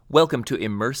Welcome to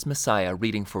Immerse Messiah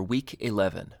reading for week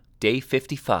 11, day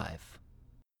 55.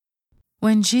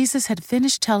 When Jesus had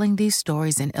finished telling these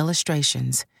stories and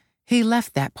illustrations, he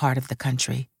left that part of the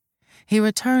country. He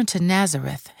returned to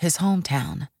Nazareth, his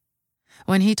hometown.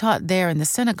 When he taught there in the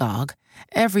synagogue,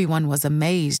 everyone was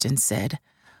amazed and said,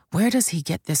 "Where does he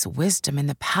get this wisdom and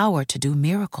the power to do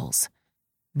miracles?"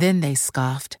 Then they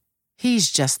scoffed,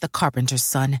 "He's just the carpenter's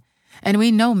son. And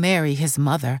we know Mary, his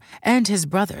mother, and his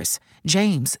brothers,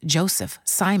 James, Joseph,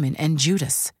 Simon, and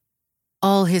Judas.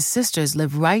 All his sisters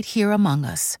live right here among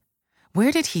us.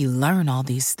 Where did he learn all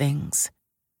these things?"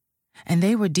 And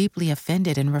they were deeply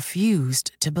offended and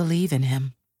refused to believe in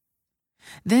him.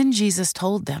 Then Jesus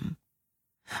told them,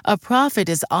 "A prophet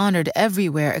is honored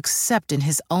everywhere except in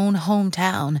his own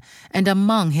hometown and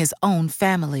among his own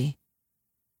family."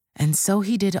 And so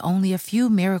he did only a few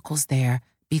miracles there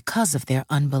because of their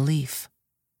unbelief.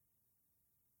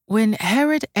 When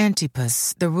Herod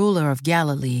Antipas, the ruler of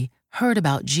Galilee, heard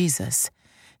about Jesus,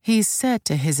 he said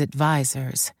to his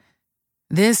advisers,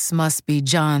 "This must be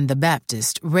John the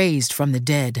Baptist raised from the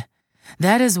dead.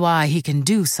 That is why he can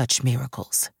do such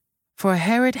miracles." For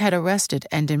Herod had arrested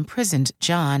and imprisoned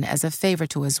John as a favor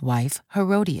to his wife,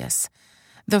 Herodias,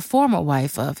 the former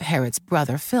wife of Herod's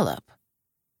brother Philip.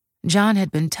 John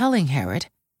had been telling Herod,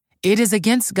 "It is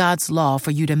against God's law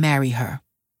for you to marry her."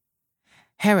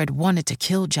 Herod wanted to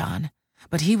kill John,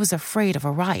 but he was afraid of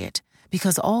a riot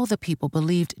because all the people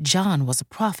believed John was a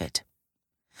prophet.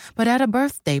 But at a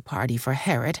birthday party for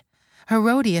Herod,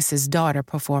 Herodias' daughter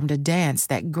performed a dance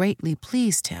that greatly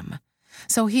pleased him,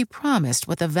 so he promised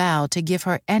with a vow to give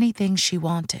her anything she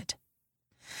wanted.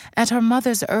 At her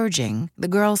mother's urging, the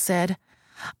girl said,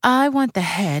 "I want the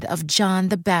head of John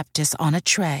the Baptist on a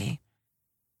tray."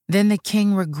 Then the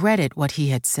king regretted what he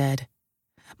had said,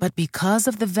 but because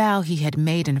of the vow he had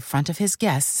made in front of his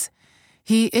guests,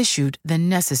 he issued the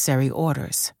necessary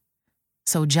orders.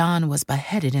 So John was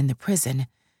beheaded in the prison,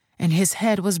 and his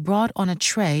head was brought on a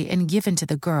tray and given to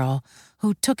the girl,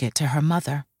 who took it to her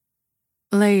mother.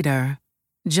 Later,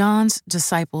 John's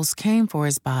disciples came for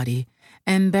his body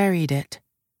and buried it.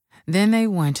 Then they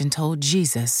went and told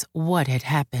Jesus what had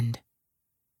happened.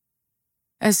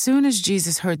 As soon as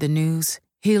Jesus heard the news,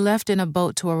 he left in a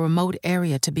boat to a remote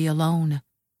area to be alone.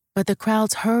 But the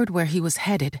crowds heard where he was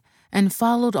headed and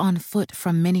followed on foot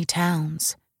from many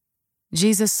towns.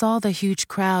 Jesus saw the huge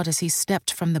crowd as he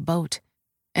stepped from the boat,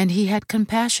 and he had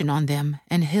compassion on them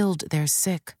and healed their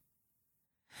sick.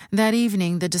 That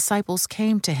evening the disciples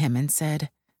came to him and said,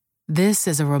 "This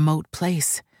is a remote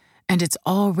place, and it's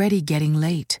already getting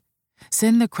late.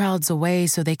 Send the crowds away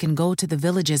so they can go to the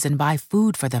villages and buy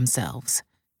food for themselves."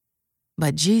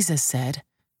 But Jesus said,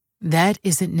 "That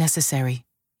isn't necessary.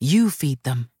 You feed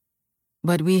them."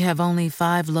 "But we have only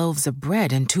 5 loaves of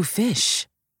bread and 2 fish,"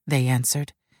 they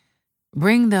answered.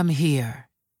 "Bring them here,"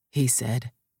 he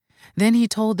said. Then he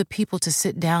told the people to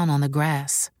sit down on the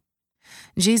grass.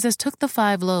 Jesus took the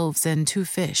 5 loaves and 2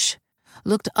 fish,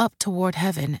 looked up toward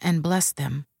heaven and blessed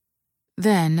them.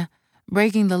 Then,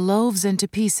 breaking the loaves into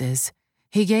pieces,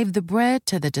 he gave the bread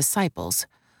to the disciples,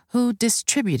 who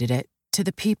distributed it to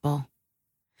the people.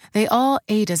 They all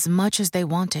ate as much as they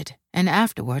wanted, and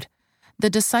afterward, the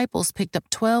disciples picked up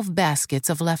 12 baskets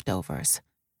of leftovers.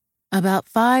 About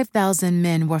 5,000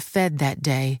 men were fed that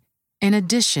day, in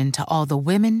addition to all the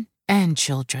women and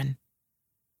children.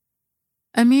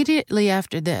 Immediately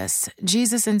after this,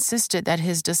 Jesus insisted that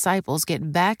his disciples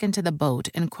get back into the boat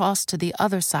and cross to the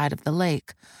other side of the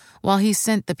lake, while he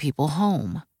sent the people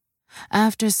home.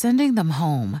 After sending them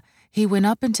home, he went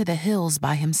up into the hills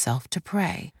by himself to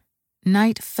pray.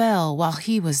 Night fell while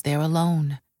he was there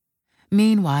alone.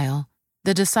 Meanwhile,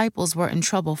 the disciples were in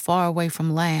trouble far away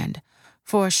from land,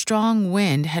 for a strong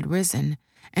wind had risen,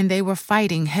 and they were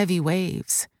fighting heavy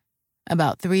waves.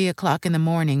 About 3 o'clock in the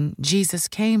morning, Jesus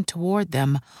came toward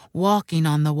them, walking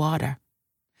on the water.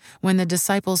 When the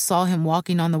disciples saw him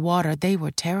walking on the water, they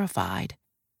were terrified.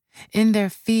 In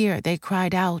their fear, they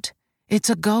cried out,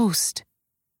 "It's a ghost!"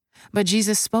 But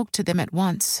Jesus spoke to them at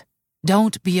once.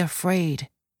 "Don't be afraid,"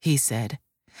 he said.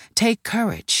 "Take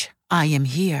courage, I am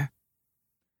here."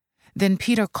 Then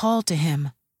Peter called to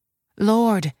him,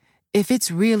 "Lord, if it's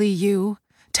really you,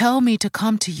 tell me to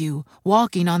come to you,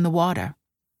 walking on the water."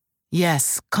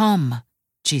 "Yes, come,"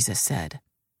 Jesus said.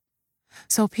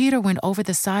 So Peter went over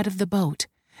the side of the boat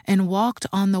and walked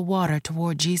on the water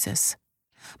toward Jesus.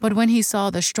 But when he saw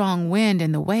the strong wind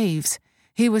and the waves,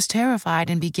 he was terrified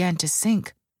and began to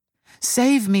sink.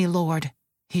 "Save me, Lord,"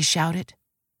 he shouted.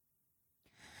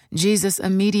 Jesus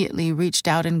immediately reached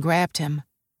out and grabbed him.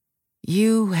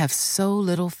 "You have so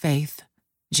little faith,"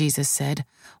 Jesus said.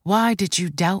 "Why did you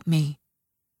doubt me?"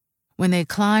 When they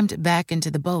climbed back into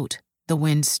the boat, the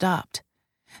wind stopped.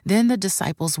 Then the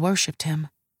disciples worshipped him.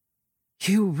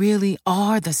 "You really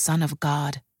are the Son of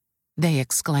God," they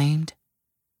exclaimed.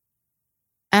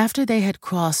 After they had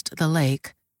crossed the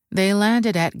lake, they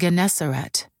landed at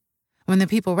Gennesaret. When the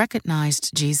people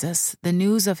recognized Jesus, the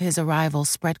news of his arrival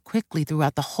spread quickly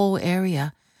throughout the whole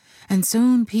area, and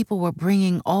soon people were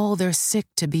bringing all their sick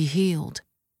to be healed.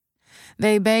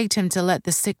 They begged him to let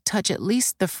the sick touch at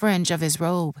least the fringe of his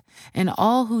robe, and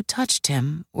all who touched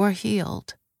him were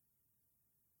healed.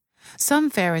 Some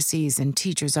Pharisees and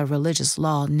teachers of religious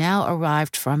law now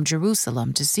arrived from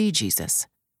Jerusalem to see Jesus.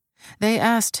 They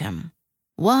asked him,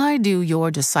 "Why do your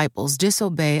disciples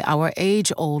disobey our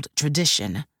age-old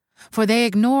tradition? For they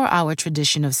ignore our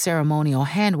tradition of ceremonial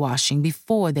hand-washing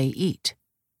before they eat."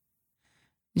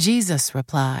 Jesus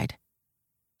replied,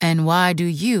 "And why do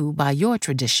you, by your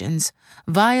traditions,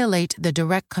 violate the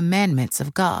direct commandments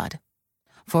of God?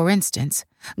 For instance,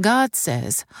 God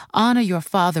says, 'Honor your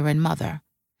father and mother,'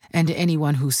 and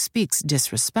anyone who speaks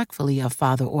disrespectfully of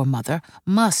father or mother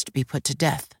must be put to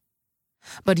death.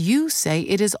 But you say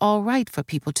it is all right for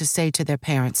people to say to their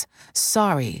parents,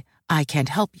 'Sorry, I can't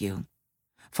help you,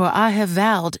 for I have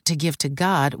vowed to give to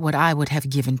God what I would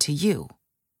have given to you.'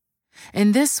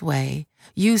 In this way,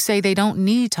 you say they don't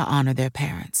need to honor their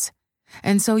parents,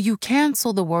 and so you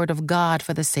cancel the word of God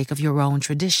for the sake of your own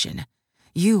tradition.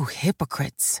 You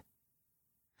hypocrites."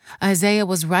 Isaiah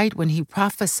was right when he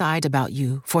prophesied about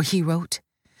you, for he wrote,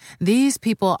 "These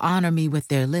people honor me with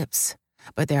their lips,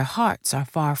 but their hearts are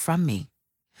far from me.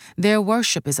 Their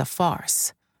worship is a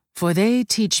farce, for they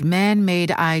teach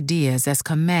man-made ideas as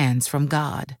commands from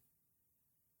God."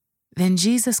 Then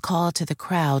Jesus called to the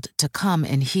crowd to come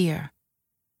and hear.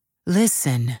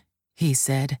 "Listen," he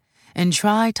said, "and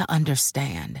try to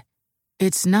understand.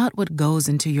 It's not what goes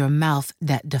into your mouth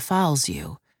that defiles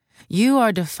you. You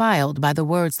are defiled by the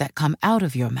words that come out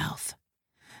of your mouth."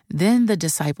 Then the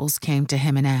disciples came to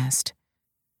him and asked,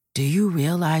 "Do you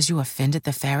realize you offended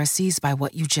the Pharisees by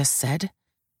what you just said?"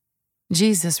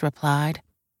 Jesus replied,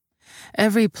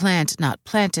 "Every plant not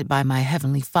planted by my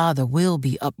heavenly Father will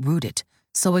be uprooted,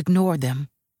 so ignore them.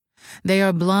 They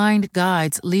are blind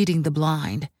guides leading the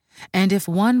blind, and if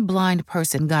one blind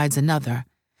person guides another,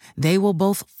 they will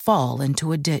both fall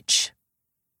into a ditch."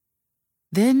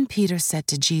 Then Peter said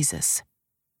to Jesus,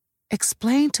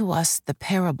 "Explain to us the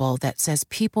parable that says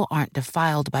people aren't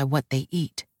defiled by what they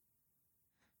eat."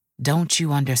 "Don't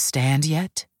you understand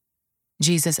yet?"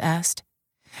 Jesus asked.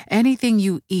 "Anything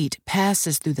you eat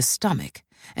passes through the stomach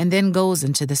and then goes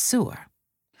into the sewer.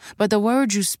 But the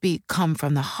words you speak come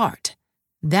from the heart.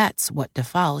 That's what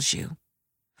defiles you.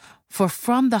 For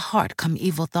from the heart come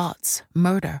evil thoughts,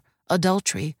 murder,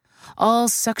 adultery, all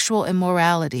sexual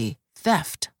immorality,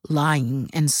 theft,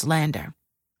 lying, and slander.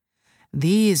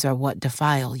 These are what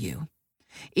defile you.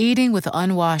 Eating with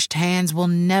unwashed hands will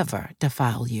never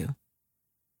defile you."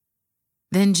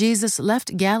 Then Jesus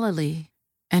left Galilee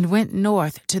and went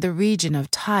north to the region of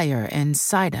Tyre and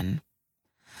Sidon.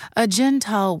 A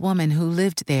Gentile woman who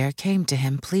lived there came to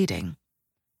him pleading,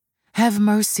 "Have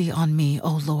mercy on me,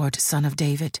 O Lord, Son of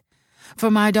David, for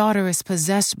my daughter is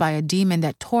possessed by a demon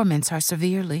that torments her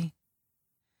severely."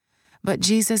 But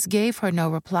Jesus gave her no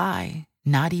reply,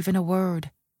 not even a word.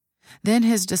 Then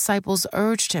his disciples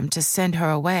urged him to send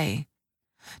her away.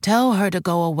 "Tell her to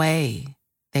go away,"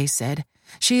 they said.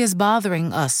 "She is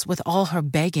bothering us with all her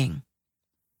begging."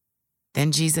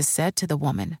 Then Jesus said to the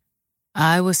woman,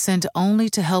 "I was sent only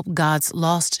to help God's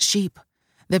lost sheep,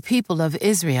 the people of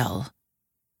Israel."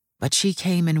 But she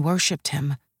came and worshipped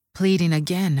him, pleading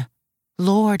again,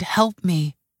 "Lord, help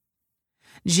me."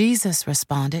 Jesus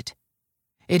responded,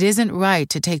 "It isn't right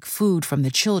to take food from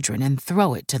the children and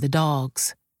throw it to the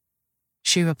dogs."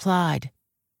 She replied,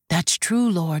 "That's true,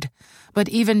 Lord, but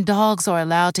even dogs are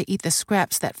allowed to eat the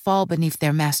scraps that fall beneath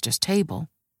their master's table."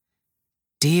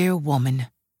 "Dear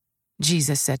woman,"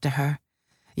 Jesus said to her,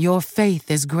 "your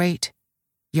faith is great.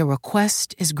 Your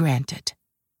request is granted."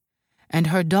 And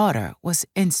her daughter was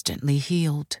instantly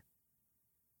healed.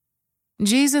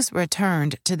 Jesus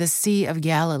returned to the Sea of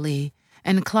Galilee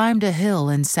and climbed a hill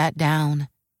and sat down.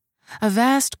 A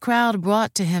vast crowd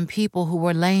brought to him people who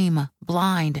were lame,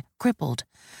 blind, crippled,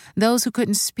 those who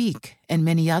couldn't speak, and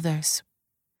many others.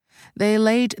 They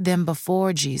laid them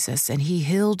before Jesus, and he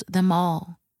healed them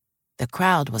all. The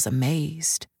crowd was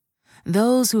amazed.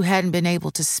 Those who hadn't been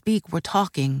able to speak were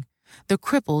talking, the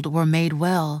crippled were made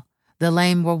well, the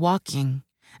lame were walking,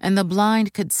 and the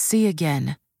blind could see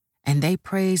again, and they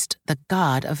praised the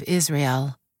God of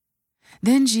Israel.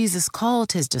 Then Jesus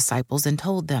called his disciples and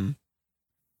told them,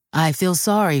 "I feel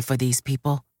sorry for these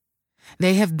people.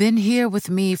 They have been here with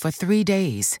me for 3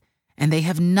 days, and they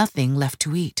have nothing left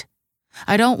to eat.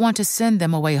 I don't want to send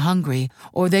them away hungry,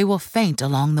 or they will faint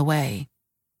along the way."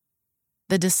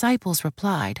 The disciples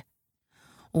replied,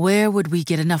 "Where would we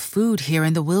get enough food here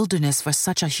in the wilderness for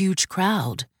such a huge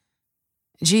crowd?"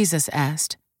 Jesus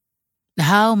asked,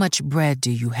 "How much bread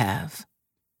do you have?"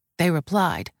 They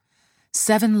replied,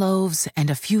 7 loaves and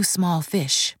a few small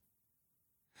fish.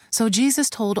 So Jesus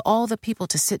told all the people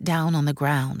to sit down on the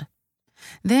ground.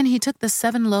 Then he took the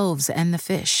 7 loaves and the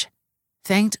fish,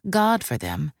 thanked God for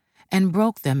them, and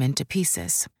broke them into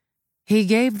pieces. He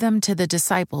gave them to the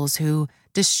disciples, who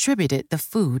distributed the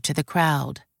food to the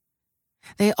crowd.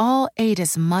 They all ate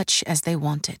as much as they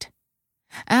wanted.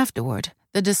 Afterward,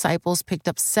 the disciples picked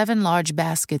up 7 large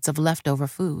baskets of leftover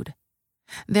food.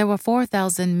 There were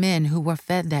 4,000 men who were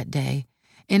fed that day,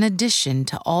 in addition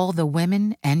to all the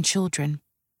women and children.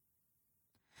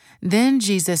 Then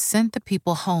Jesus sent the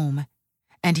people home,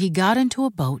 and he got into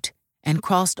a boat and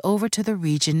crossed over to the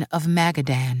region of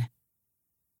Magadan.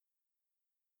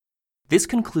 This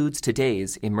concludes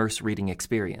today's Immerse reading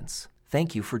experience.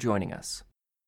 Thank you for joining us.